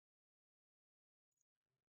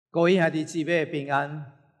各位兄弟姊妹平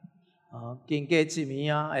安。经过一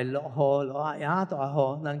暝啊，会落雨落啊，也大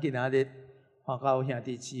雨。咱今仔日看到兄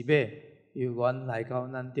弟姊妹有缘来到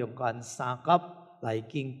咱中间三甲来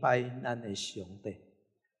敬拜咱的上帝。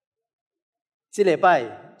这礼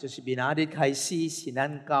拜就是明仔日开始，是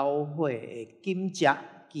咱教会的禁食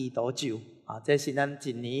祈祷周这是咱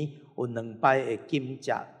一年有2摆的禁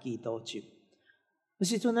食祈祷周。有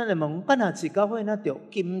时阵咱会问，干哪是教会咱着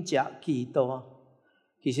禁食祈祷啊？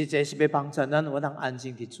其实这是要帮助咱有通安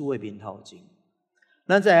静伫主的面头前。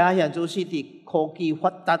咱知影现在是伫科技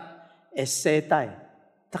发达的时代，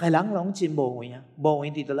逐个人拢真无闲啊，无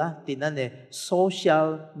闲伫倒啦，伫咱的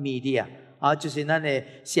social media 就是咱的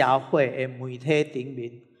社会的媒体顶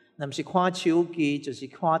面，若毋是看手机，就是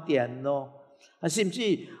看电脑，甚至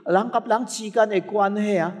人甲人之间的关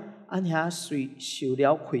系安遐受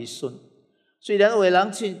了亏损。虽然有的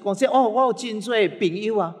人讲说我有真多朋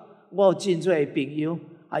友我有真多朋友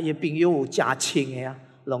伊朋友有真亲的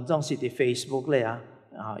拢总是伫 Facebook 咧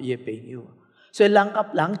伊的朋友。所以人甲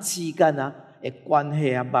人之间的关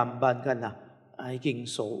系慢慢间已经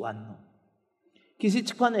疏远了。其实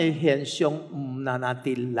这款的现象毋单单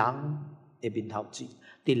伫人的面头前，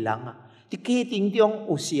伫人伫家庭中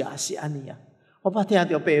有时也是安尼我捌听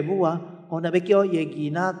到爸母我若要叫伊的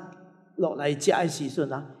囡仔落来食的时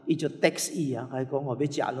阵伊就 text 伊甲伊讲我要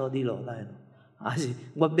食咯，你落来咯。还是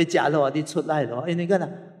我要食咯，你出来咯，因为个个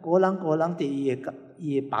人伫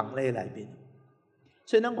伊的房内内面。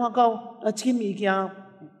所以咱看到这物件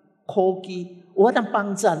科技有法通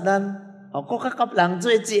帮助咱国家甲人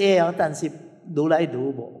做一个但是愈来愈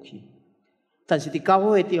无去。但是伫教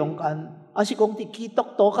会中间，是讲伫基督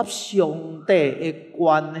徒甲上帝的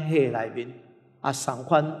关系内面相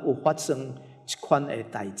款有发生一款的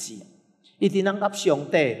代志。伊伫咱甲上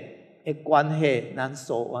帝的关系咱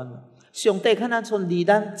疏远。上帝看咱从离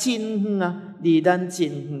咱真远离咱真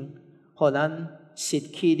远，互咱失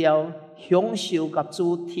去了享受甲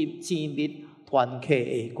主亲密团契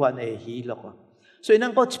的款的喜乐所以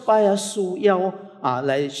咱搁一摆需要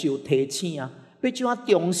来受提醒要怎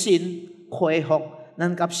重新恢复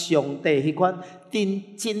咱甲上帝迄款真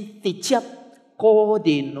直接个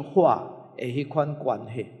人化的迄款关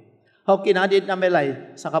系。好，今仔日咱要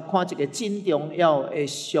来三甲看一个真重要的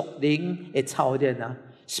属灵的操练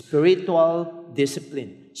spiritual discipline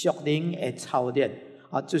属灵的操练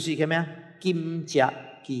就是什么禁食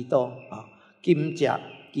祈祷禁食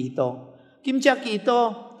祈祷，禁食祈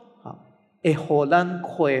祷会互咱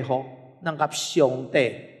恢复咱甲上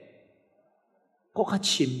帝更较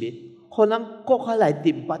亲密，互咱更较来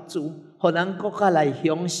明白主，互咱更较来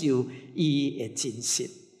享受伊的真实。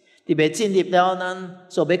特别进入了咱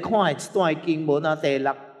所要看的一段经文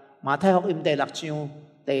马太福音第6章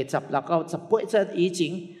第16到18节以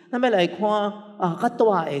前，咱要来看较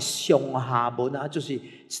大的上下文就是一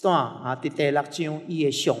段伫第6章伊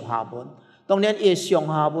的上下文。当然，伊的上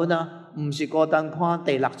下文毋是孤单看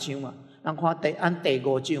第6章咱看第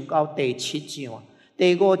5章到第7章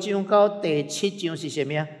第5章到第7章是啥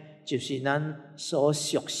物就是咱所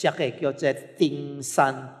熟悉的叫做登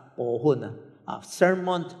山部分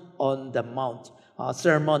Sermon on the Mount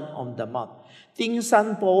Sermon on the Mount。登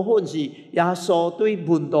山部分是耶稣对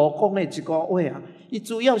门徒讲的一个话伊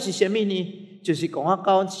主要是啥物呢？就是讲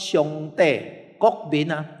到上帝国民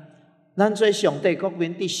咱做上帝国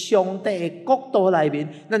民，伫上帝的国度内面，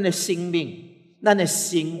咱的生命、咱的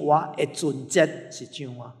生活的准则是怎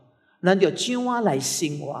咱就怎来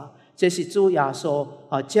生活。这是主耶稣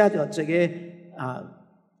借着这个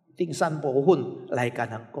登山部分来甲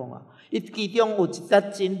人讲伊其中有一节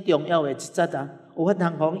真重要的一节有法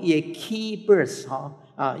通讲伊的 key verse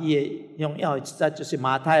伊的重要的一节就是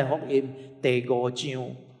马太福音第5章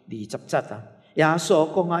20节耶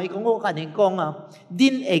稣讲伊讲我甲恁讲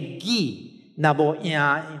恁的义若无赢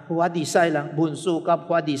法利赛人文士甲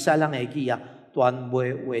法利赛人的义断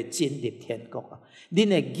袂会进入天国恁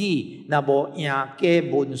的义若无赢假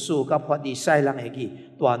文士甲法利赛人的义，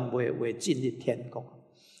断袂会进入天国。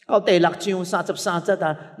到第6章33节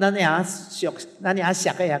咱也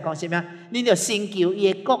熟个讲啥物恁着先求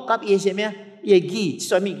伊的国甲伊的啥物伊的义，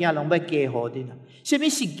啥物件拢要加互恁啥物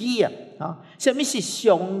是义啥物是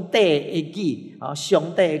上帝的义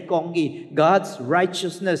上帝的公义 God's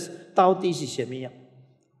righteousness 到底是啥物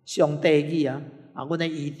上帝的义阮的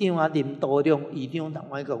议长林道亮议长同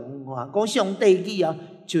我讲上帝的义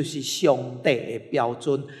就是上帝的标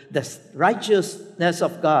准 The righteousness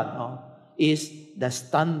of God is the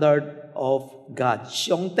standard of God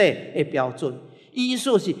上帝的标准。意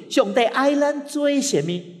思是上帝爱咱做啥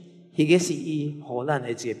物迄个是伊互咱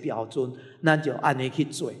的一个标准，咱就安尼去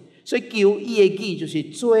做。所以求伊的义就是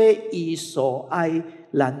做伊所爱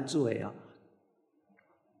咱做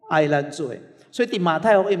爱咱做。所以伫马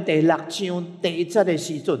太福音第6章第1节的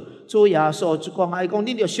时阵，主耶稣就讲：“伊讲，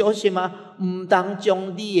恁着小心啊，毋通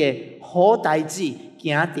将你的好代志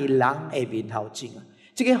行伫人的面头前啊。”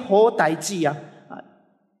这个好代志啊，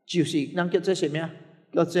就是咱叫做什么啊？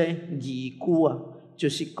叫做义句啊，就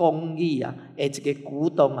是公义啊的一个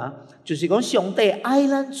举动啊，就是讲上帝爱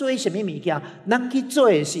咱做什么物件，咱去做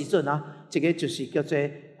的时阵啊，这个就是叫做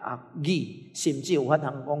义，甚至有法通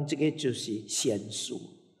讲，这个就是善事。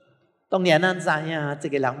当然，咱知影这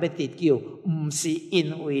个人要得救，毋是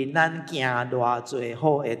因为咱行偌济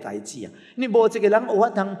好的代志啊。你无这个人有法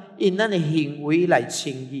通因咱的行为来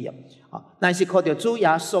称义啊。乃是靠着主耶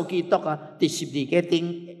稣基督啊，第12个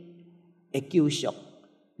顶的救赎，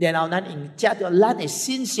然后咱用借着咱的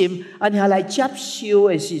信心，安尼来接受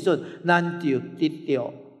的时阵，咱就得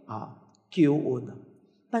到救恩啊。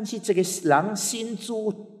但是这个人信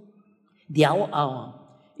主了后啊，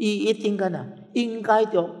伊一定应该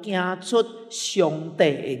着行出上帝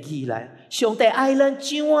的义来。上帝爱咱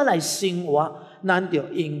怎样来生活，咱就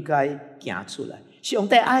应该行出来。上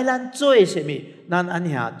帝爱咱做什么，咱安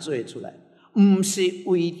尼做出来，毋是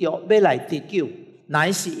为着要来得救，乃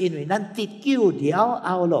是因为咱得救了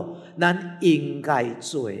后咯，咱应该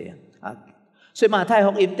做啊。所以马太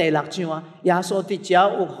福音第6章啊，耶稣伫遮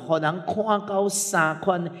有互人看到3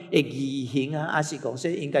款的义行啊，还是讲说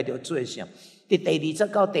应该着做啥？伫第2节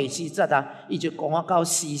到第4节啊，伊就讲到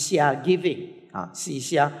施舍 giving 施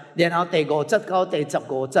舍，然后第5节到第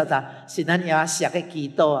15节啊，是咱耶稣的祈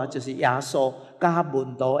祷啊，就是耶稣甲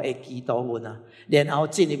门徒的祈祷文啊。然后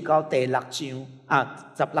进入到第6章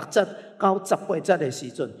16节到18节的时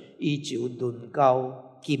阵，伊就论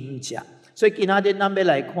到禁食。所以今仔日咱要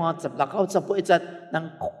来看16到18节，咱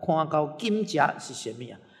看到禁食是什么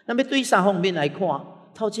啊？咱要对3方面来看。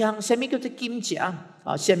头一项，什么叫做禁食啊？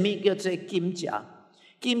什么叫做禁食？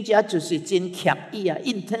禁食就是真刻意啊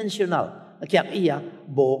 ，intentional 刻意啊，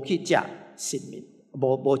无去食食物，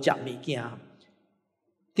无食物件。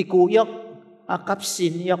伫旧约甲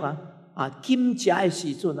新约禁食的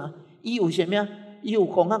时阵啊，伊有什么？伊有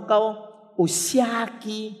讲到有舍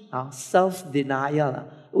己self denial 啦，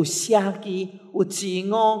有舍己，有自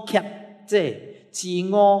我克制、自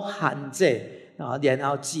我限制然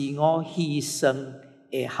后自我牺牲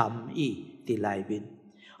的含义伫内面。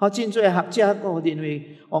真侪学者都认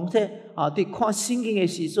为，往说伫看圣经的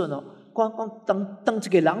时阵讲当一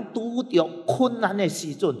个人拄着困难的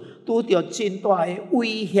时阵，拄着真大的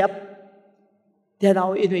威胁，然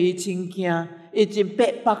后因为伊真惊，伊真逼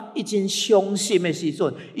迫，伊真伤心的时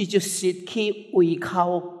阵，伊就失去胃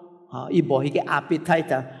口伊无迄个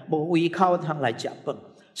appetite，无胃口通来食饭，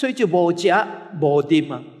所以就无食无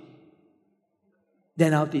啉啊。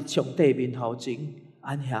然后伫上帝面头前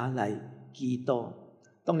安遐来祈祷。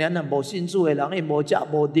当然啦，无信主的人，伊无食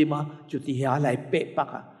无啉就伫遐来逼迫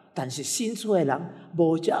啊。但是信主的人，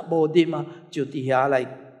无食无啉就伫遐来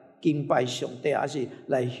敬拜上帝，还是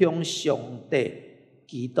来向上帝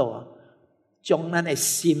祈祷将咱的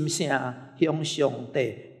心声向上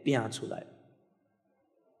帝拼出来。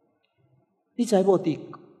你知无？伫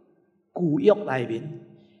旧约内面，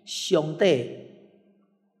上帝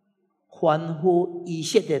吩咐以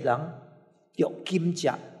色列人要禁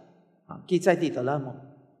食记载伫倒啦？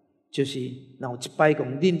就是若有一摆讲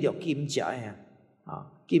恁着禁食的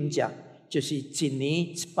禁食就是一年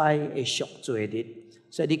一摆的赎罪日。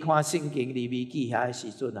所以你看圣经利未记遐的时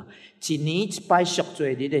阵一年一摆赎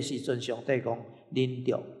罪日的时阵，上帝讲恁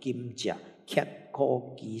着禁食，刻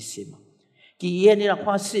苦己心。其实你若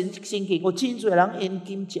看圣经，有真侪人因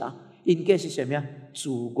禁食，因计是啥物自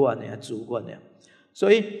愿的。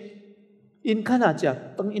所以因看食，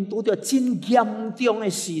当因拄着真严重的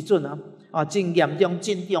时阵真严重、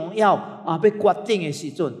真重要要决定的时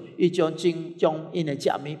阵，伊将因的食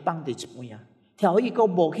物放伫一边挑伊个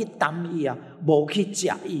无去担伊无去食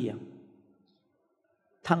伊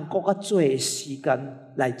通搁较多的时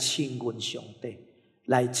间来亲近上帝，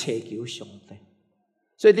来祈求上帝。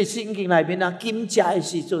所以伫圣经内面禁食的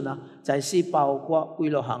时阵在是包括几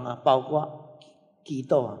落项包括祈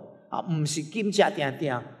祷毋是禁食定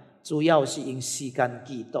定，主要是用时间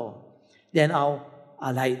祈祷，然后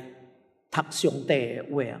来读上帝的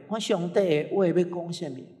话看上帝的话要讲啥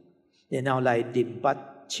物，然后来明白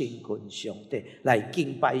亲近上帝，来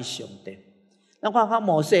敬拜上帝。咱看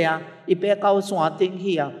摩西伊要到山顶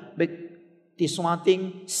去要伫山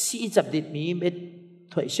顶40日暝要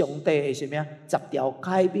摕上帝的什么10条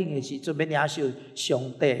诫命的时阵，要领受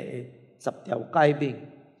上帝的10条诫命，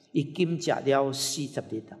伊禁食了40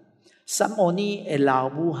日撒母耳的老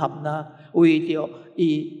母含为着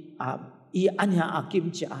伊安尼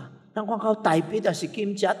禁食。咱看到大卫也是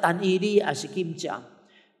禁食，但以理也是禁食。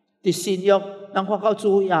伫新约，咱看到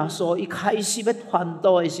主耶稣一开始要传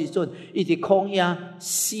道的时阵，伊伫旷野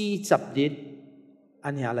40日，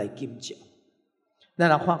安尼来禁食。咱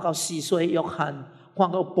若看到施洗约翰，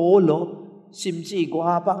看到保罗，甚至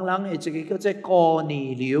外邦人的一个叫做哥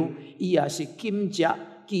尼流，伊也是禁食，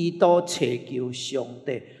祈祷祈求上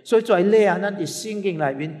帝。所以在咧啊，咱伫圣经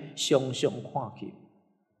内面常常看见。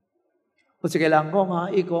有一个人讲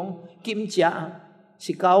啊，伊讲禁食啊，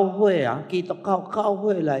是教会啊，基督教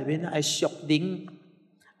会内面的属灵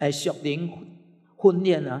训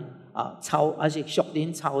练啊，还是属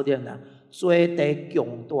灵操练啊，最最强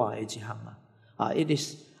大的一项啊。It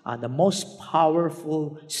is the most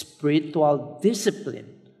powerful spiritual discipline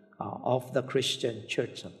of the Christian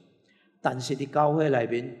church. 但是伫教会内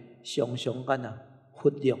面常常敢啊忽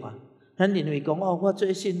略啊。咱认为讲我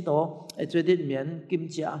做信徒会做你免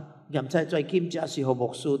禁食。咸菜做禁食是互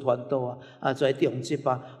牧师传道做重职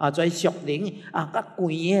做属灵较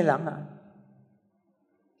贵的人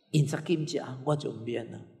因则禁食我就毋免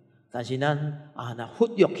啦。但是咱若忽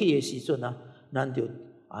略去的时阵咱就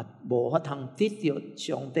无法通得到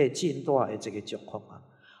上帝真大的这个祝福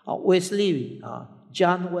Wesley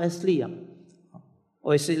John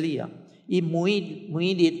Wesley 伊每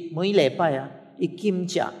礼拜伊禁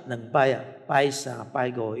食2摆拜3拜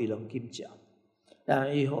5伊拢禁食。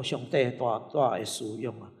伊互上帝大的使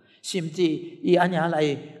用甚至伊安尼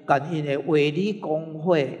来跟因的卫理公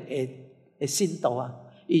会的信徒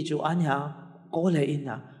伊就安尼鼓励因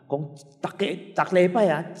讲逐礼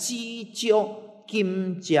拜至少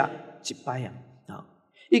禁食1摆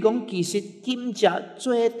伊讲其实禁食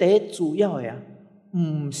最第一主要的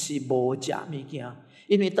毋是无食物件，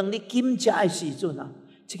因为当你禁食的时阵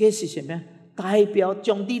这个是什么？代表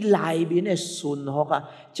将你内面的顺服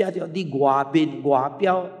借着你外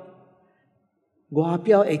表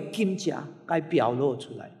的禁食该表露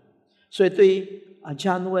出来。所以对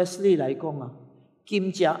John Wesley 来讲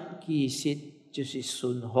禁食其实就是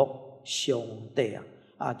顺服上帝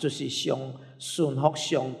就是顺服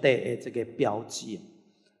上帝的这个标志。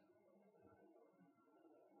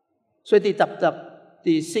所以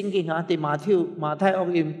伫圣经伫马太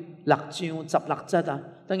福音6章16节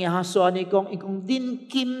当耶稣安尼讲，伊讲恁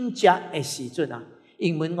禁食的时阵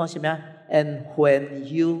英文讲什么？And when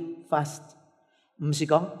you fast， 毋是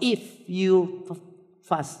讲 if you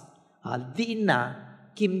fast， 恁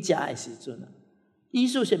禁食的时阵意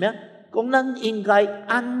思什么？讲咱应该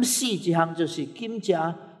暗示一项，就是禁食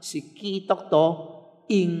是基督徒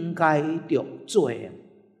应该着做的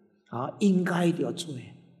应该着做的。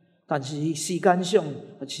但是时间上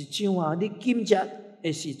是怎你禁食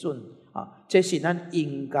的时阵这是咱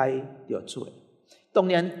应该着做的。当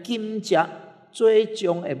然，禁食最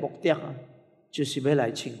终的目的就是要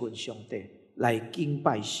来亲近上帝，来敬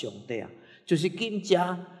拜上帝就是禁食，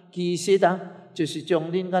其实就是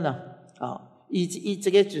将恁伊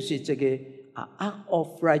这个就是这个act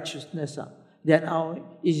of righteousness 然后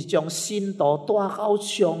伊是将信徒带到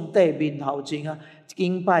上帝面头前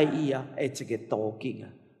敬拜伊的这个途径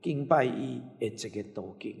敬拜伊的这个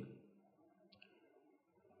途径。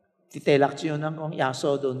第6章咱讲耶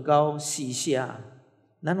稣论到施舍，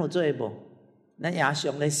咱有做无？咱耶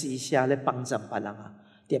稣咧施舍咧帮助别人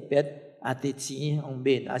特别伫钱方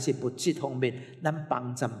面还是物质方面，咱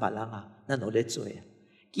帮助别人咱有咧做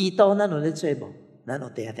祈祷咱有咧做无？咱有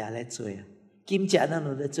定定咧做禁食咱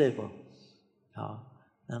有咧做无？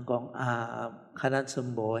咱讲较咱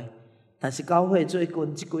剩无诶，但是教会最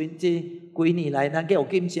近这几年来，咱计有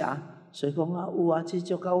禁食，所以讲有这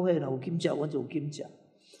种教会若有禁食，阮就有禁食。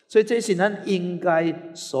所以这是咱应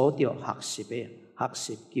该所着学习的，学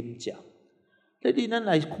习禁食。所以咱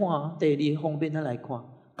来看第2方面，咱来看，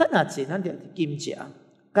干哪钱咱着禁食，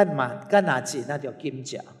干哪钱咱着禁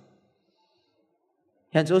食。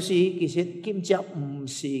现在是其实禁食毋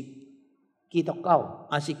是基督教，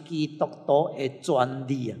而是基督徒的专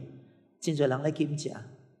利真侪人咧禁食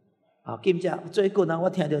禁食最近我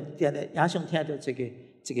听到也常听到一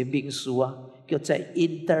个名词叫做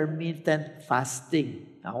intermittent fasting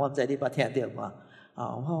我毋知你捌听到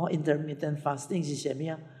无intermittent fasting 是什么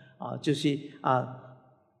就是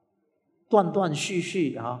断断续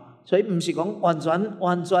续所以毋是讲完全的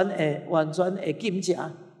禁食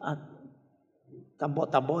淡薄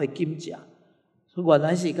的禁食，所以原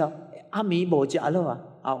来是讲暗暝无食咯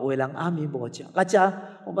有的人暗暝无食。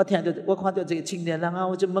我看到一个青年人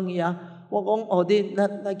我就问伊我讲你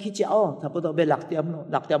咱去食差不多要6点咯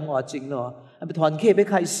，6点外钟咯，团契要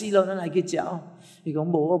开始咯，咱来去食伊讲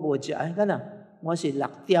无我无食，干哪？我是6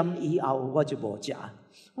点以后我就无食。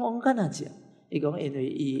我讲干哪食？伊讲因为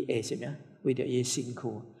伊会什么？为着伊的身躯。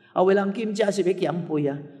有的人禁食是要减肥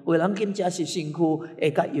有的人禁食是身躯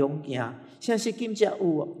会较勇行。现在是禁食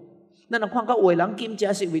有咱若看到有的人禁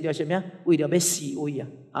食是为着什么？为着要示威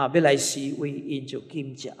要来示威，因就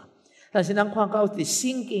禁食。但是咱看到伫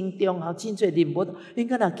圣经中真侪人物，因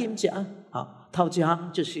敢若禁食头一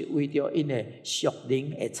项就是为着因的属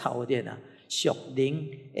灵的操练属灵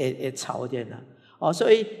的操练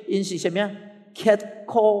所以因是什么？刻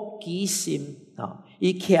苦己心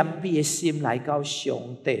以谦卑的心来到上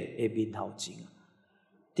帝的面头前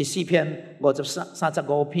第4篇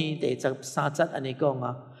35篇第13节安尼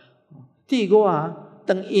讲第5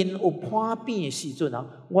当因有叛变的时阵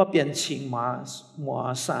我便穿麻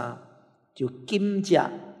衫，就禁食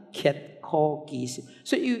刻苦己心。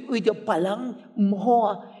所以为着别人唔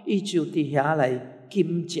好伊就伫遐来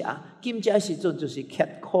禁食。禁食的时阵就是刻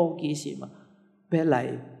苦己心要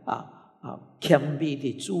来谦卑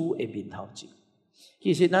伫主的面头前。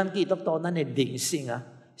其实咱基督徒咱的灵性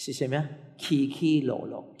是什么？起起落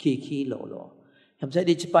落，起起落落。毋知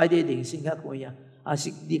你一摆你灵性较高还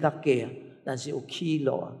是你较低但是有起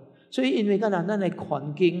落所以因为咱的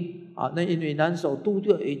环境因为咱所拄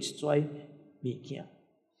到的一撮物件，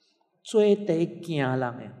做底惊人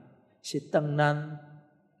的，是当咱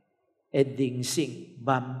的灵性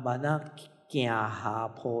慢慢行下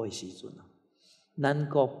坡的时阵咱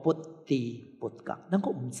个不知不觉，咱个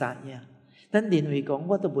毋知影。咱认为讲，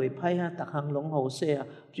我都袂歹逐项拢好势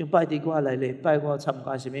像拜伫我来礼拜，我参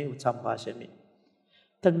加什么有参加什么。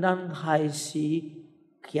当咱开始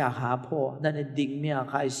行下坡，咱的灵命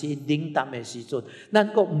开始冷淡的时阵，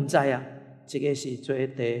咱个毋知这个是做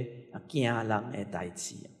地惊人的代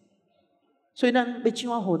志所以咱要怎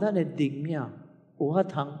样互咱的灵命有法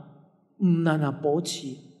通毋但保持，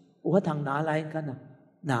有法通拿来干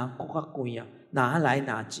拿更较悬拿来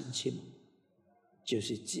拿真深，就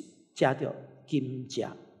是藉着禁食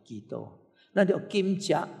祈祷。咱着禁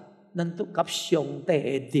食，咱都甲上帝的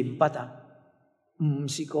认捌毋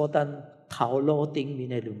是孤单头脑顶面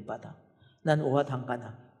的认捌咱有法通干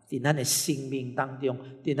伫咱的生命当中，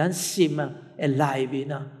伫咱心的内面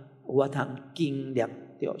有法通经历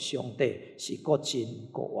着上帝是够真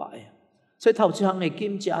够活的。所以头一项的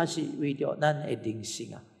禁食是为着咱的灵性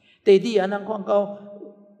第二咱看到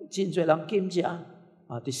真侪人禁食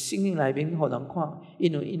伫圣经内面互人看，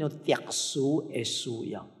因为特殊的需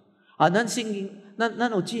要咱圣经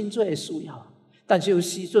咱有真多的需要，但是有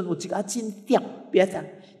时阵有一个真特别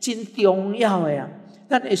真重要的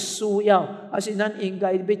咱的需要，还是咱应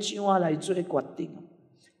该要怎样来做决定。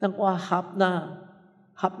咱我合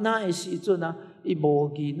纳的时阵伊无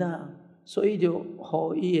囡仔，所以就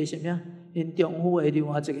互伊的什么？因丈夫的另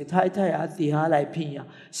外一个太太伫遐来骗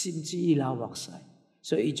甚至伊流目屎，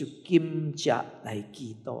所以伊就禁食来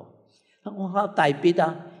祈祷。咱看到大卫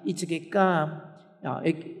伊一个肝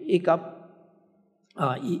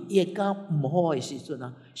伊的肝毋好的时阵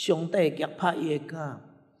上帝击拍伊的肝，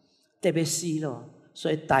得要死咯。所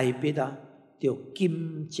以大卫就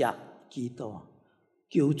禁食祈祷，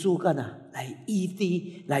求主来医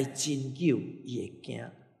治，来拯救伊的囝。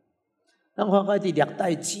咱看到伫历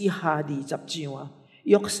代志下20章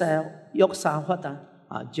约沙法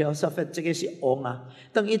Joseph 这个是王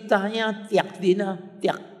当伊知影敌人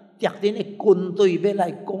的军队要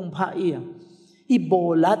来攻拍伊伊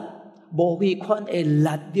无力无迄款的力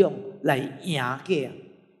量来赢过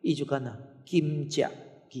伊就禁食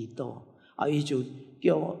祈祷伊就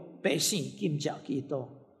叫百姓禁食祈祷，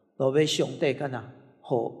落要上帝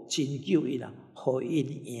互拯救伊互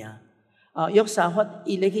因赢约沙法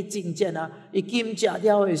伊咧去征战伊禁食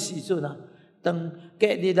了的时阵当隔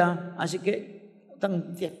日还是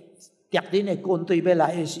当敌人的军队要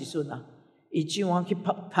来的时阵伊怎样去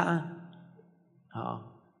拍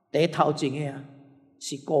第一头前的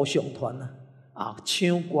是歌唱团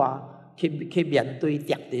唱歌去面对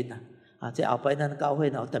敌人这后摆咱教会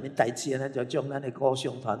有特别代志咱就将咱的歌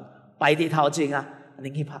唱团摆伫头前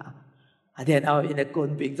恁去拍然后因的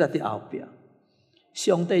军兵在伫后壁。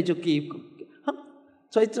上帝就记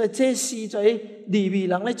所以这时在利未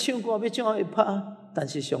人咧唱歌要怎样去拍，但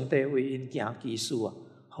是上帝为因行奇事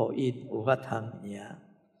互因有法通赢。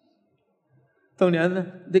当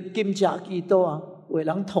然你禁食祈祷为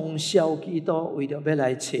人通宵祈祷，为着要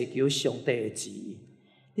来祈求上帝的旨意。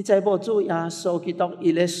你知无主耶稣基督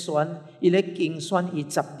伊咧竞选伊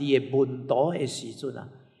12个门徒的时阵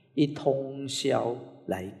伊通宵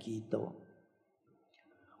来祈祷。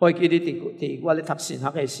我记得伫我咧读神学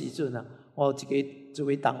的时阵我有一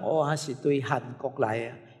位同学是对韩国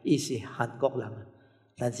来伊是韩国人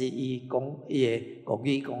但是伊讲伊的国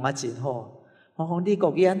语讲真好。我讲你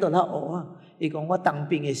国语安怎来学伊讲我当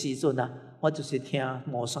兵的时阵我就是听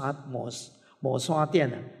无线电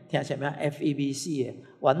听什么 FEBC 的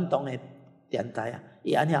远东的电台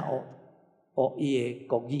伊安尼学伊的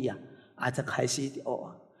国语才开始学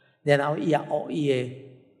然后伊也学伊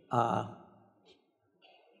的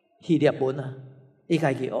希腊文啊，伊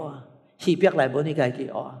家己学啊，希伯来文伊家己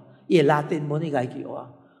学啊，伊的拉丁文伊家己学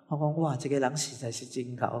啊。我讲哇，这个人实在是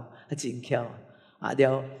真巧，真巧啊！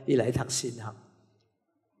了，伊来读神学，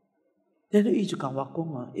然后伊就甲我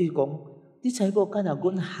讲啊，伊讲你知无？敢若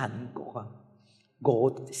阮韩国啊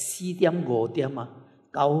，4点5点啊，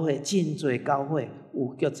教会真侪教会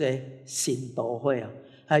有叫做神道会啊。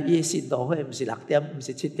啊，伊的神道会毋是6点，毋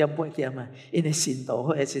是7点8点啊，因为神道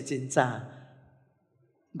会是真早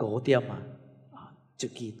5点啊，就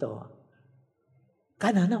祈祷啊。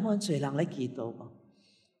敢若那么侪人咧祈祷无？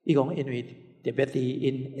伊讲因为特别伫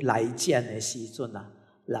因内战的时阵啊，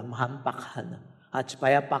南韩北韩啊，一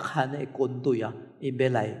摆北韩的军队啊，因要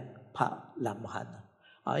来拍南韩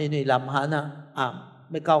啊，因为南韩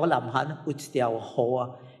要到南韩有一条河啊，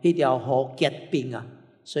迄条河结冰啊，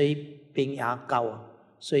所以冰也高啊，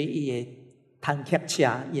所以伊的坦克车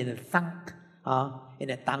因的tank因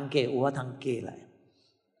的tan架有法通过来，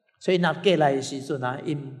所以若过来的时阵啊，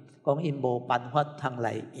因讲因无办法通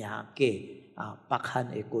来赢过北韩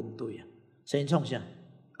的军队啊，所以创啥？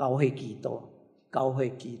教会祈祷，教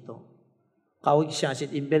会祈祷，教会城市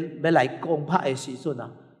因要来攻拍的时阵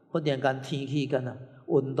啊，忽然间天气敢若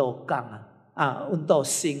温度降温度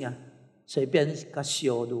升啊，所以变较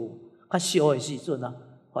烧愈较烧的时阵啊，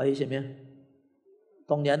怀疑什么？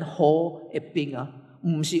当然河的冰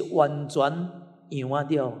毋是完全扬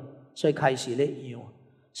掉，所以开始咧扬，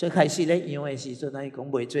所以开始咧扬的时阵伊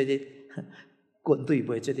讲袂做咧。军队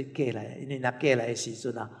袂做咧过来，因为若过来的时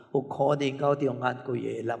阵有可能到中间几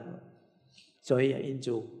个人，所以因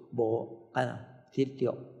就无得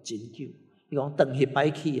到拯救。伊讲当迄摆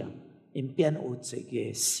去因变有一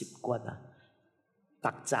个习惯逐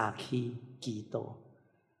早去祈祷，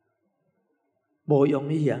无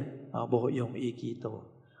容易无容易祈祷。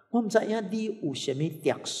我毋知影你有啥物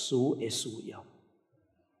特殊的需要，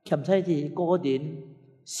欠在伫个人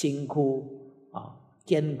身躯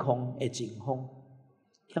健康的情况，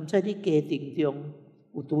欠在你家庭中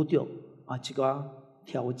有拄着一个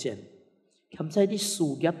挑战，欠在你事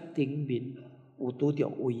业顶面有拄着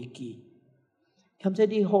危机，欠在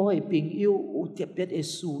你好的朋友有特别的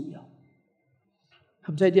需要，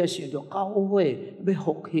欠在你想着教会要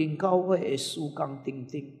复兴教会的事工等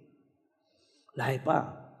等，来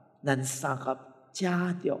吧，咱三个借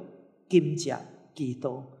着禁食祈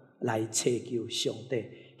祷来祈求上帝。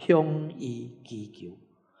向伊祈求。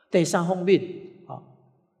第三方面，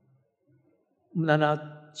毋但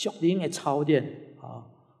属灵的操练，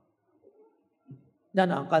咱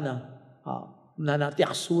也干毋但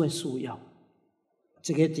特殊的需要，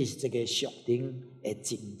这个就是一个属灵的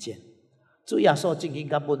精进。主耶稣曾经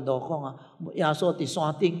甲门徒讲耶稣伫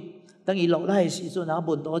山顶，当伊落来的时阵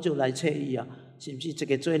门徒就来找伊是毋是一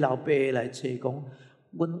个做老爸的来找讲，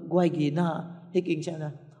我的囡仔迄间啥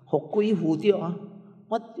呢？互鬼附着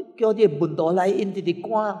我叫你门徒来，因直直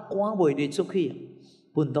赶袂入出去。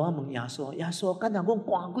门徒问耶稣：耶稣，敢若讲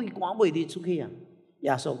赶鬼赶袂入出去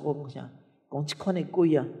耶稣讲啥？讲即款的鬼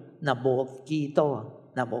若无祈祷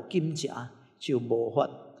若无禁食，就无法，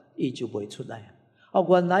伊就袂出来。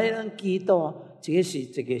原来咱祈祷这个是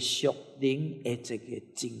一个属灵的一个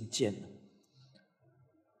精进。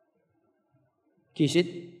其实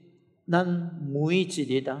咱每一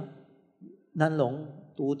日咱拢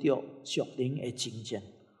拄着属灵的精进，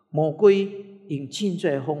魔鬼用真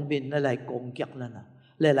侪方面来攻击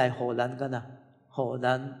咱来互咱互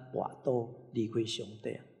咱跋倒离开上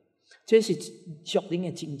帝。这是属灵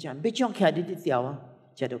的精进，要怎徛伫这条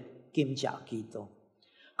才着禁食祈祷。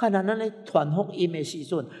看咱咧传福音的时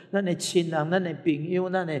阵，咱的亲人、咱的朋友、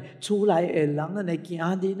咱的厝内的人、咱的囝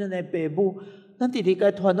儿、咱的爸母，咱直直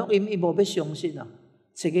甲传福音，伊无要相信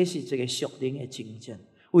这个是一个属灵的精进。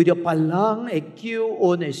为着别人会救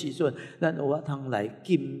恩的时阵，咱有法通来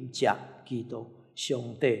禁食祈祷，上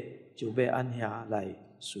帝就要按遐来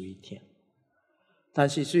随听。但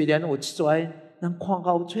是虽然有一跩，咱看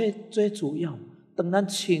到最主要，当咱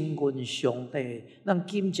亲近上帝，咱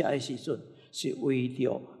禁食的时阵，是为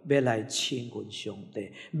着要来亲近上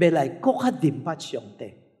帝，要来更较认识上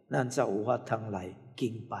帝，咱才有法通来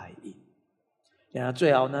敬拜伊。然后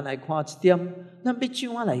最后，咱来看一点，咱要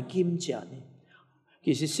怎样来禁食呢？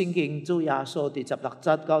其实圣经主耶稣伫16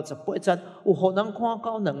节到18节，有互咱看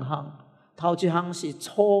到2项。头一项是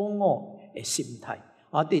错误的心态。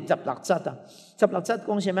伫16节16节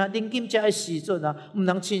讲什么？恁禁食的时阵毋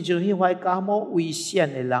通亲像迄块假冒为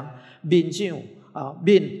善的人，面上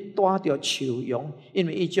面带着树羊，因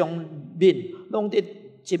为伊将面弄得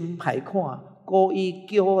真歹看，故意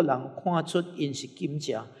叫人看出因是禁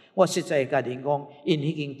食。我实在甲恁讲，因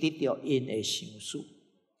已经得到因的赏赐。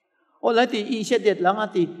我来伫以色列人啊，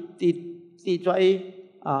伫在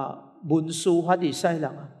文书法利赛人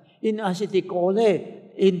啊，因也是伫鼓励，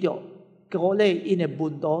因着鼓励因的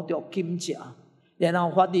门徒着禁食，然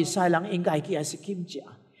后法利赛人应该也是禁食，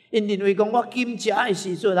因认为讲我禁食的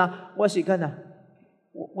时阵啊，我是干啊，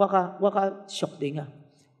我较属灵啊，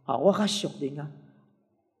我较属灵啊，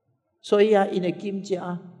所以啊，因的禁食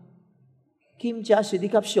啊，禁食是你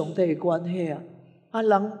甲上帝的关系啊，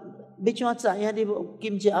人要怎知影你无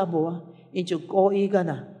禁食啊无啊？伊就故意干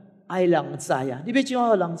啊，爱人知啊，你要怎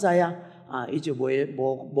互人知啊？伊就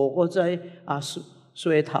无搁再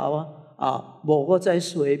洗头无搁再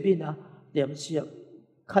洗面啊，连续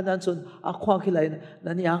看咱阵看起来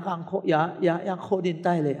咱也可能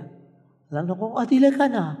带咧啊。人就讲你咧干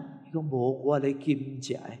啊？伊讲无，我咧禁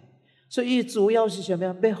食诶。所以主要是啥物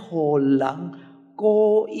啊？要互人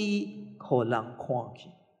故意互人看去。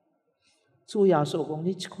主耶稣讲：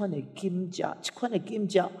你即款的禁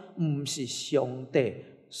食，毋是上帝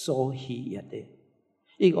所喜悦的。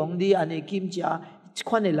伊讲你安尼禁食，即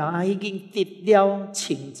款的人已经得了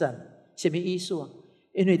称赞。什么意思啊？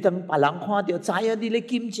因为当别人看到知影你咧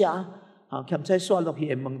禁食，欠再刷落去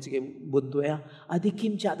会问一个问题啊：你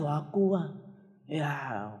禁食偌久啊？哎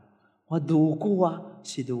呀，我愈久啊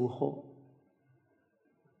是愈好。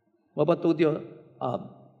我捌拄着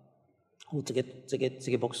有一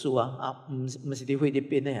个牧师毋是伫菲律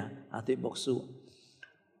宾的对牧师，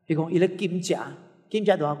伊讲伊咧禁食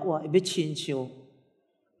偌久啊？伊要亲像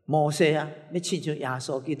摩西啊，要亲像耶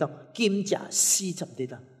稣基督禁食40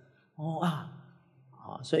日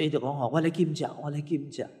所以伊就讲我咧禁食，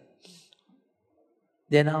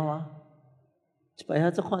然后一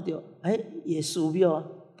摆就看到伊寺庙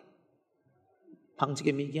捧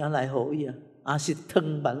一个物件来互伊是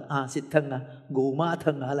汤牛肉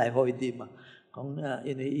汤来互伊啉讲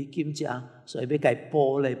因为伊禁食，所以要甲伊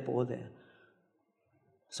补咧，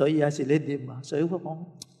所以也是咧啉所以我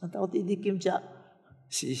讲到底你禁食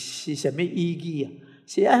是啥物意义啊？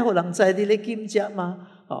是爱互人知你咧禁食吗？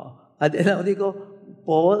然后你个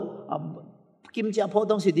补禁食普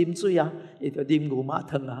通是啉水伊就啉牛肉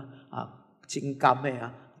汤真甘的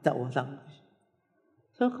才有人。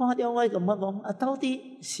所以看到我感觉讲到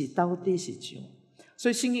底是怎？所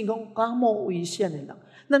以圣经讲假冒为善的人，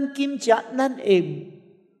咱禁食，咱的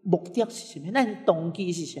目的是什么？咱的动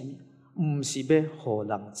机是什么？毋是要互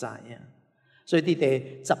人知影。所以伫第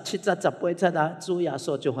17节、18节主耶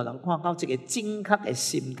稣就互人看到一个正确的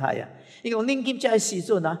心态伊讲恁禁食的时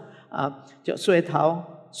阵就洗头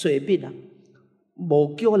洗面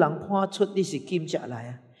无叫人看出你是禁食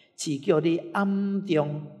来只叫你暗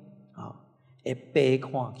中会白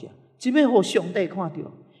看见，只要互上帝看到，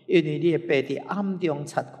因为你会白伫暗中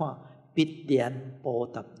察看，必然报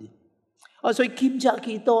答你。所以禁食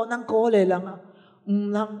祈祷，咱鼓励人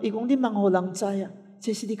毋通伊讲你茫互人知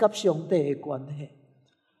这是你甲上帝的关系。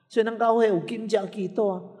所以咱教会有禁食祈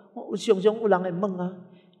祷常常有人会问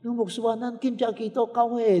讲牧师咱禁食祈祷教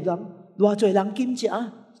会的人偌侪人禁食？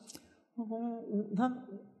我讲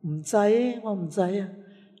毋知我毋知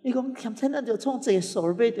伊讲欠咱就创一个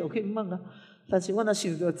survey 就去问但是我若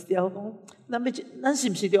想到一条讲，咱是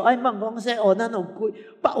毋是着爱问讲说咱有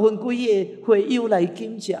100%的会友来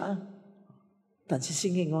禁食？但是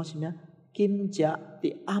圣经讲什么？禁食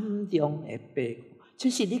伫暗中会白，这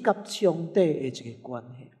是你甲上帝的一个关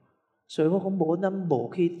系。所以我讲咱无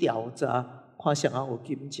去调查看谁有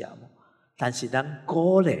禁食但是咱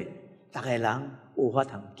鼓励逐个人有法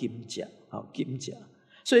通禁食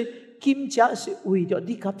所以禁食是为着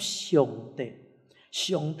你甲上帝。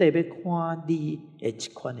上帝要看你的一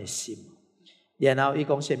款的心，然后伊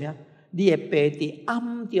讲什么？你会白伫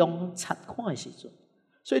暗中察看的时阵，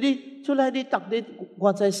所以你出来你逐日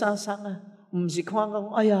外在啥毋是看讲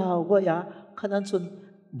哎呀，我也看咱阵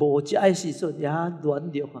无食的时阵也软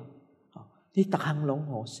弱你逐项拢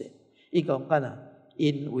好势。伊讲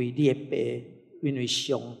因为你会白，因为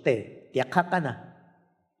上帝的确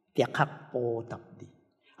报答你，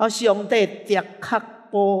上帝的确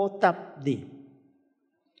报答你。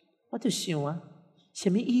我就想什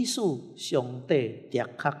么意思？上帝的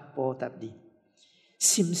确报答你，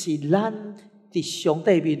是毋是咱伫上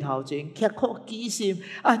帝面头前刻苦己心，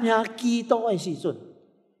安尼祈祷的时阵，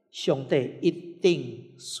上帝一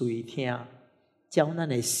定随听，照咱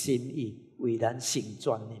的心意为咱成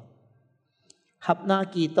全呢？合那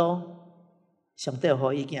祈祷，上帝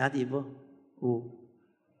互伊行伫无？有，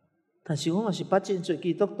但是我嘛是捌真侪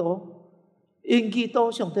基督徒，因祈祷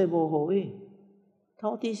上帝无互伊。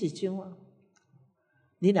到底是怎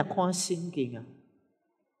你若看圣经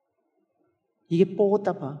伊个报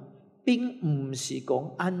答并毋是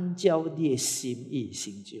讲按照你的心意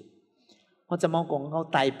成就。我昨晚讲到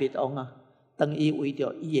大鼻王当伊为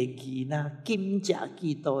着伊的囡仔禁食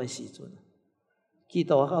祈祷的时阵，祈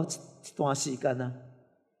祷到一段时间啊，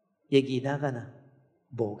伊的囡仔干啊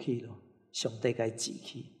无去咯，上帝甲伊治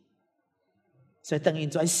去。所以当因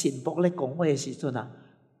在神父咧讲话的时阵啊，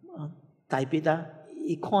大笔啊，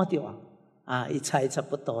伊看到伊猜差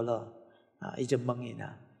不多了，伊就问因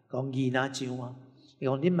啊，讲囡仔怎啊？伊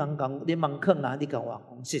讲恁茫讲，恁茫劝啊，你甲我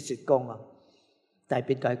讲，实实讲啊，大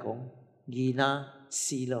笔甲伊讲，囡仔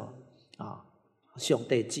死了上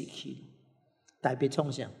帝治去。大笔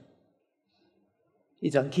创啥？伊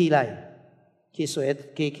就起来，去洗，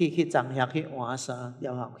去脏遐去换衫，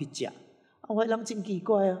了后去食。我人真奇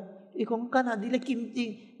怪啊！伊讲，敢若你咧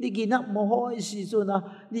你囡仔无好诶时阵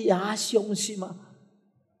啊，你也伤心啊！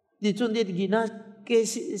你阵你囡仔过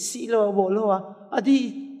死了无了啊？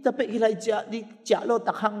你特别起来食，你食了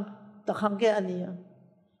逐项计安尼啊！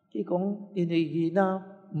伊讲，因为囡仔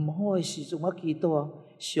毋好诶时阵，我祈祷啊，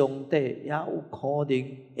上帝也有可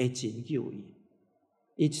能会拯救伊。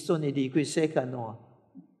伊即阵会离开世间哦，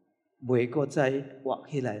袂阁再活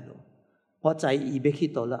起来咯。我知伊要去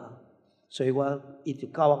倒啦。所以我一直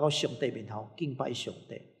到我到上帝面头敬拜上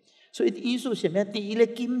帝。所以意思是咩？伫伊咧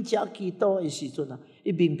禁食祈祷的时阵啊，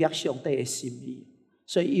伊明白上帝的心意，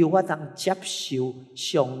所以伊有法通接受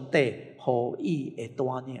上帝互伊的带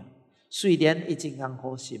领。虽然伊真艰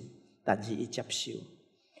苦心，但是伊接受。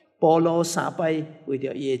保罗3摆为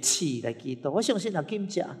着伊的妻来祈祷，我相信若禁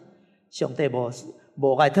食，上帝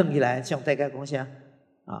无甲伊脱起来，上帝甲伊讲啥？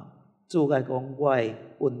主甲伊讲，我的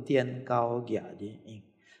恩典够额哩。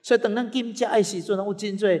所以当咱禁食的时阵，有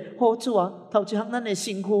真侪好处啊。头一项，咱的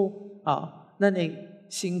身躯咱的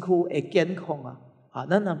身躯会健康啊。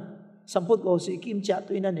咱3不5时禁食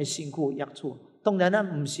对咱的身躯有益处。当然，咱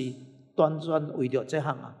毋是单纯为着这项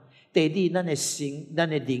啊。第二，咱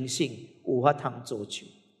的灵性有法通造就，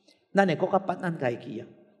咱会更较捌咱家己啊，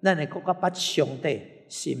咱会更较捌上帝，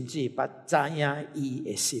甚至捌知影伊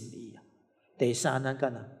的心意啊。第三，咱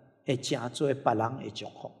干会真做别人的祝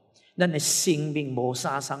福。咱的生命无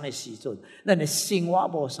相同的时阵，咱的生活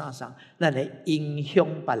无相同，咱会影响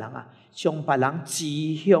别人啊，将别人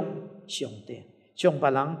指向上帝，将别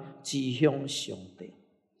人指向上帝。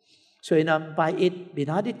所以咱拜一明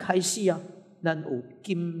仔日开始啊，咱有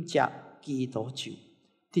禁食祈祷咒。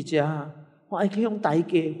伫遮，我爱向大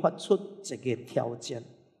家发出一个挑战：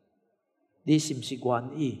你是不是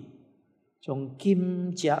愿意将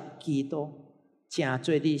禁食祈祷？成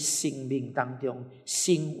做你生命当中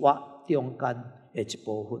生活中间的一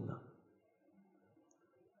部分啊！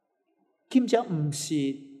禁食毋是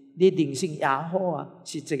你灵性也好啊，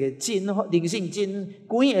是一个真好灵性真几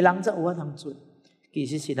个人才有法通做。其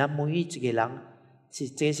实是咱每一个人，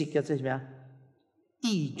这是叫做什么啊？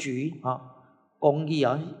义举公义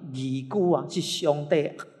义举是上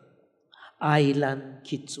帝爱咱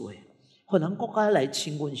去做，互咱国家来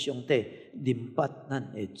亲近上帝，明白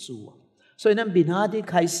咱的主啊！所以咱明仔日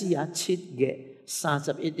开始7月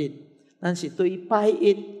31日，咱是对拜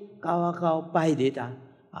一到拜日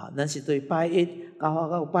咱是对拜一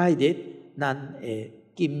到拜日，咱会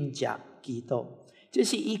禁食祈祷，这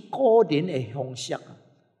是伊个人的方式啊。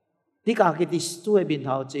你家己伫主的面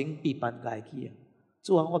头前备办家己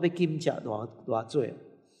主啊，我要禁食偌做，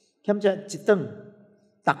禁食一顿，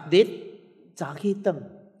逐日早起顿，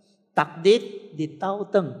逐日日头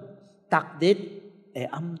顿，逐日下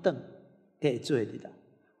暗顿。计做哩啦，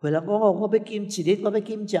有人讲我要禁一日，我要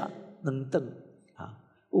禁食2顿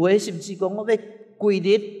有诶甚至讲我要规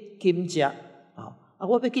日禁食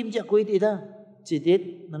我要禁食几日啊？1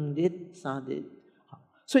日、2日、3日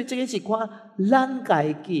所以这个是看咱家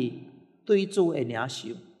己对主的领受。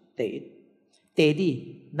第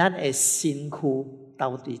一，咱的身躯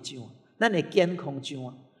到底怎样？咱的健康怎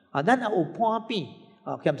样咱也有叛变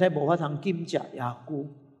兼且无法通禁食偌久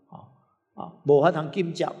无法通禁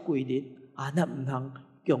食几日咱毋通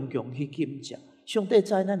强强去禁食。上帝知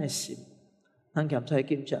咱的心，咱兼且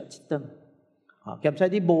禁食一顿兼且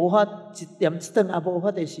你无法一顿也无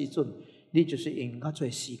法的时阵，你就是用较侪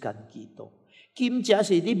时间祈祷。禁食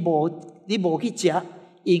是你无去食，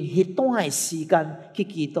用迄段的时间去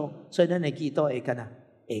祈祷，所以咱的祈祷会干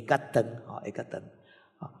会较长会较长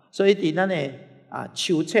所以伫咱的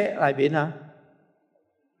手册内面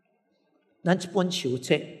咱一本手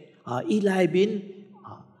册伊内面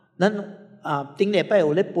咱顶礼拜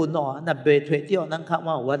有咧分若袂摕着，咱较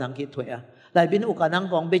晚有法通去摕内面有甲咱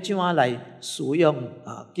讲要怎样来使用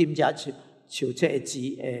禁食手册的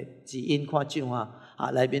字音看怎样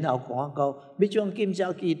内面也有讲到要怎样禁食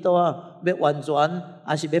祈祷要完全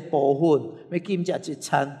还是要部分，要禁食一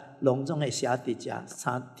餐，拢总会写伫遮，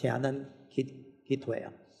听咱去摕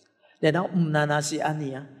然后毋单是安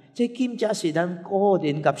尼这禁食是咱个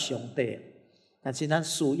人甲上帝但是咱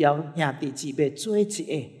需要兄弟姊妹做一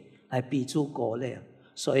个来彼此鼓励。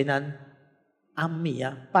所以咱暗暝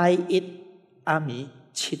啊，拜一暗暝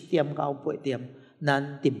7点到8点，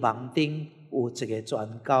咱伫网顶有一个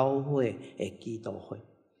全教会的祈祷会。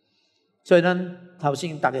所以咱头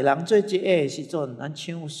先逐个人做一个的时阵，咱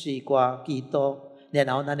唱诗歌祈祷，然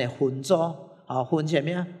后咱会分组，分什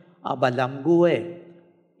么啊？闽南语的、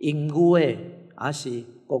英语的，还是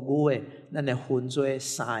国语的，咱会分做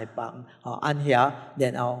3个帮，按遐，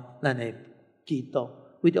然后咱会祈祷，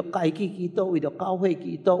为着家己祈祷，为着教会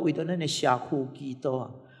祈祷，为着咱的社区祈祷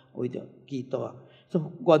啊，为着祈祷啊。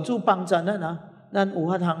愿主帮助咱啊，咱有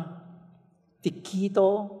法通伫祈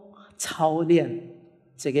祷操练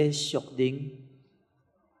这个属灵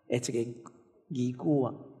的这个义句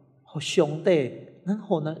啊，互上帝，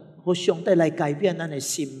互上帝来改变咱的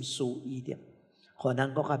心思意念，互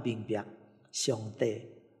咱更加明白上帝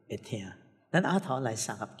会听。咱下头来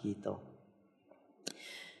三合祈祷，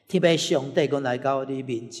特别上帝阮来到你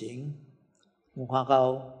面前，我看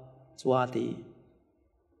到主啊伫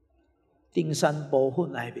登山部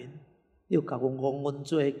分内面，你有甲阮讲，阮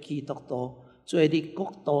做基督徒，做你国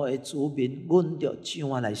度的子民，阮着怎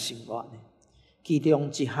样来生活呢？其中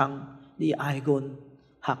一项，你爱阮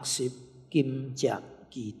学习禁食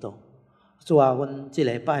祈祷。主啊，阮即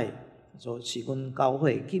礼拜就是阮教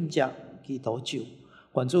会禁食祈祷周，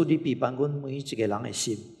愿主你陪伴阮每一个人的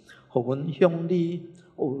心，互阮向你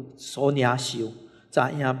有所领受，知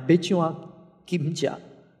影要怎样禁食，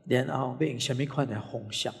然后要用什么款的方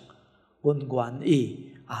式。阮愿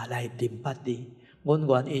意来明白你，阮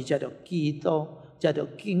愿意借着祈祷，借着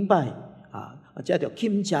敬拜借着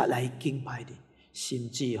禁食来敬拜你，甚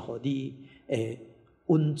至互你的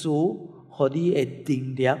恩主，互你的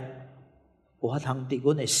能力，有法通伫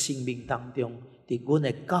阮的生命当中，伫阮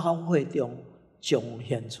的教会中彰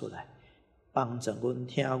显出来，帮助阮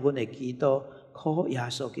听阮的祈祷，靠耶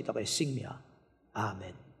稣基督的圣名，阿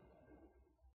门。